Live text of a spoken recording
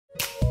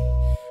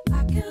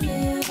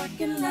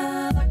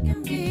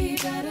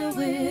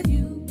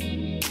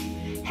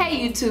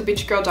YouTube?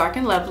 It's your girl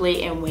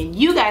Drknlvely, and when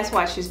you guys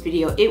watch this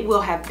video, it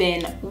will have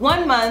been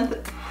 1 month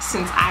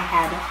since I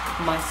had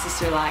my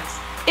Sisterlocks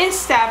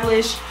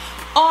established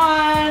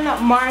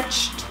on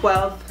March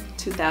 12th,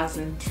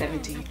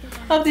 2017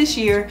 of this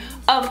year,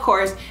 of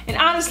course. And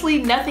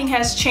honestly, nothing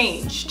has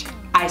changed.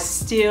 I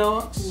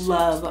still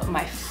love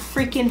my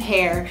freaking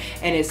hair,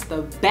 and it's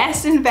the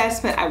best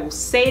investment. I will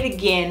say it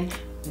again.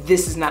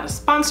 This is not a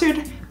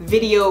sponsored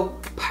video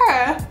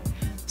per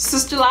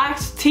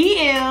Sisterlocks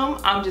TM.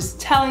 I'm just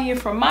telling you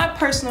from my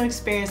personal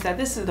experience that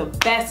this is the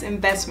best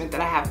investment that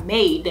I have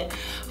made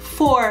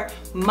for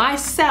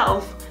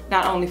myself,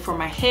 not only for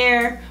my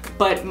hair,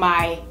 but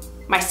my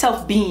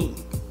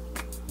self-being,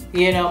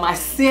 you know, my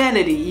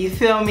sanity, you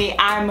feel me?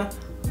 I'm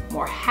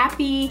more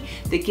happy.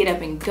 The get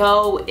up and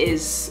go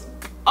is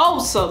oh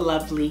so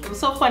lovely. It was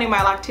so funny, my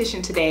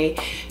loctician today,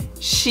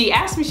 she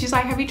asked me, she's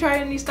like, have you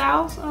tried any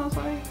styles? I was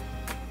like,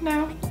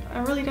 no, I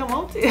really don't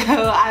want to.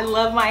 I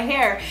love my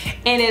hair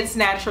in its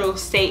natural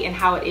state and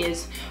how it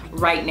is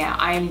right now.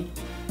 I'm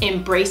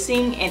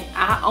embracing, and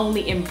not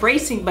only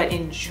embracing, but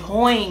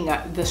enjoying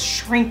the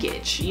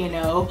shrinkage, you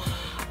know.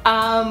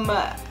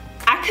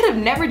 I could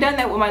have never done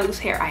that with my loose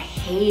hair. I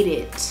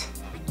hated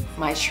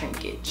my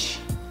shrinkage.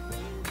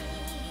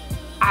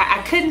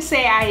 I couldn't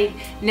say I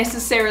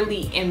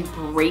necessarily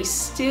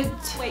embraced it.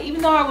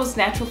 Even though I was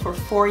natural for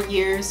 4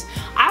 years,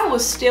 I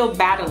was still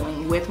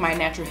battling with my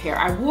natural hair.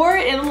 I wore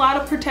it in a lot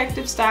of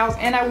protective styles,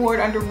 and I wore it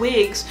under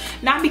wigs,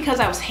 not because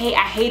I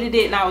hated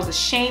it and I was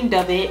ashamed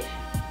of it,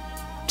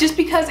 just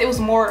because it was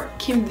more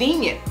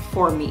convenient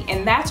for me.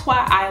 And that's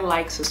why I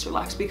like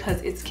Sisterlocks,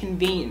 because it's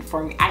convenient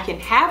for me. I can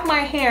have my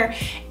hair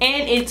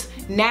in its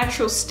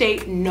natural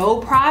state, no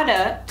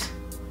product,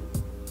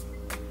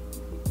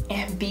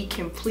 and be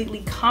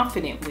completely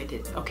confident with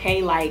it,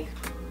 okay? Like,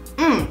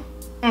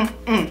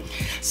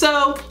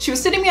 So she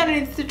was sitting me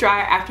underneath the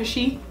dryer after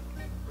she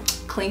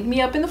cleaned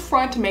me up in the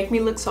front to make me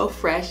look so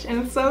fresh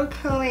and so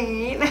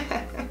clean.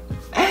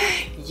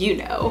 You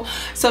know.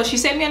 So she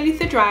set me underneath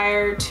the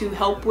dryer to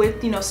help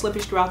with, you know,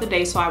 slippage throughout the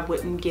day so I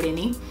wouldn't get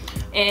any.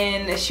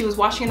 And she was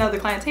washing another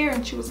client's hair,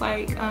 and she was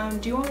like,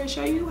 do you want me to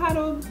show you how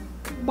to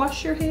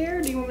wash your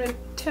hair? Do you want me to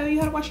tell you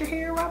how to wash your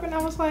hair, Robin?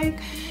 I was like,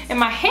 in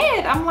my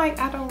head, I'm like,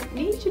 I don't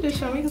need you to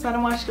show me because I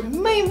don't watch the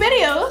main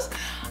videos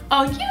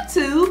on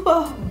YouTube,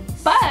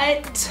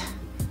 but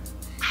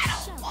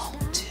I don't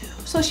want to.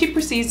 So she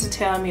proceeds to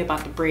tell me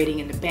about the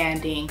braiding and the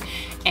banding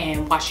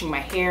and washing my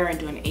hair and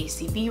doing an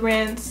ACV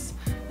rinse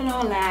and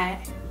all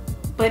that.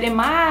 But in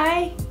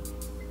my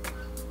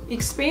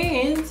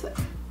experience,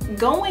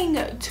 going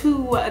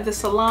to the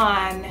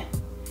salon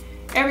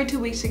every 2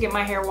 weeks to get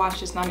my hair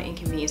washed is not an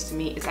inconvenience to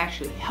me. It's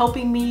actually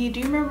helping me.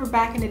 Do you remember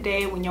back in the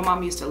day when your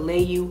mom used to lay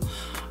you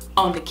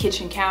on the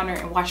kitchen counter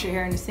and wash your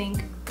hair in the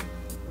sink?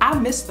 I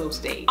miss those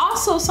days.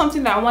 Also,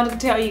 something that I wanted to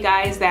tell you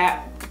guys,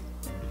 that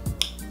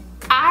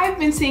I've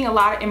been seeing a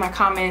lot in my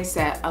comments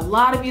that a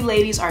lot of you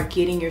ladies are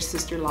getting your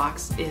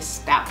Sisterlocks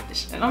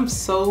established, and I'm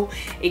so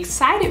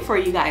excited for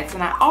you guys.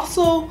 And I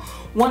also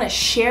want to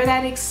share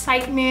that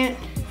excitement,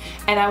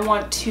 and I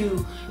want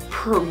to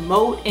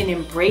promote and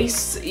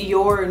embrace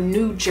your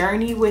new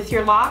journey with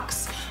your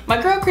locks. My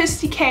girl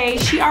Christy K,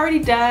 she already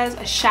does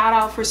a shout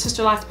out for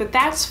Sisterlocks, but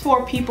that's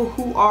for people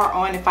who are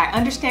on, if I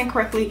understand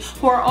correctly,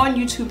 who are on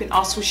YouTube and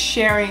also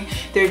sharing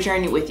their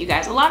journey with you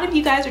guys. A lot of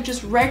you guys are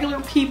just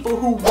regular people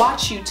who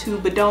watch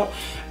YouTube but don't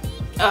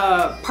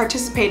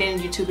participate in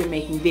YouTube and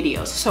making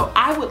videos. So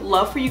I would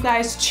love for you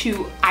guys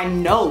to, I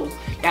know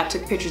y'all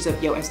took pictures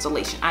of your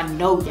installation. I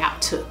know y'all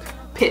took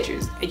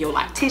pictures of your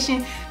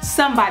loctician.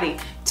 Somebody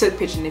took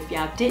pictures, and if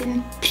y'all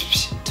didn't,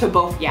 to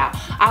both y'all.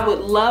 I would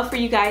love for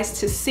you guys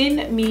to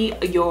send me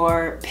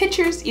your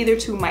pictures either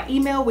to my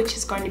email, which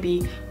is going to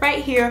be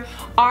right here,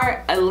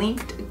 or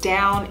linked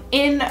down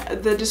in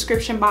the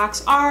description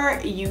box, or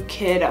you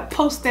could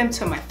post them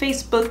to my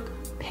Facebook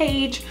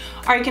page,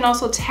 or you can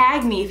also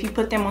tag me if you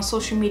put them on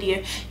social media.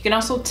 You can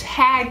also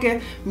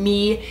tag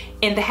me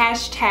in the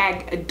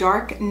hashtag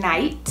Dark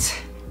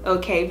Knight.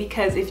 Okay,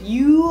 because if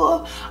you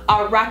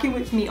are rocking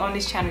with me on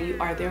this channel, you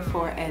are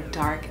therefore a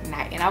dark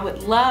knight. And I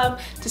would love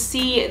to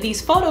see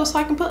these photos so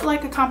I can put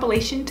like a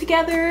compilation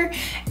together,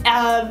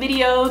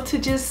 video to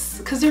just,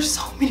 because there's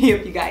so many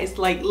of you guys,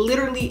 like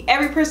literally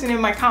every person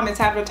in my comments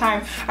half the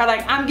time are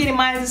like, I'm getting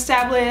mine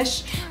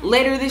established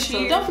later this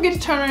year. So don't forget to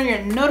turn on your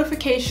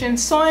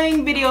notifications.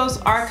 Sewing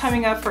videos are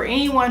coming up for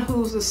anyone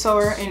who's a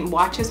sewer and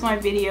watches my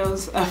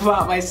videos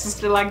about my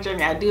Sisterlock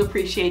journey. I do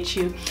appreciate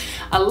you.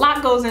 A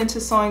lot goes into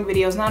sewing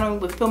videos, not only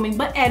with filming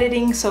but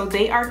editing, so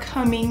they are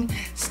coming.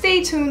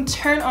 Stay tuned,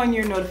 turn on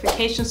your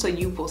notifications so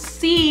you will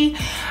see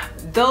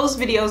those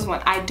videos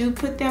when I do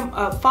put them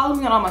up. Follow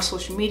me on all my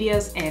social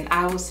medias, and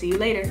I will see you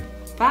later.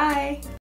 Bye.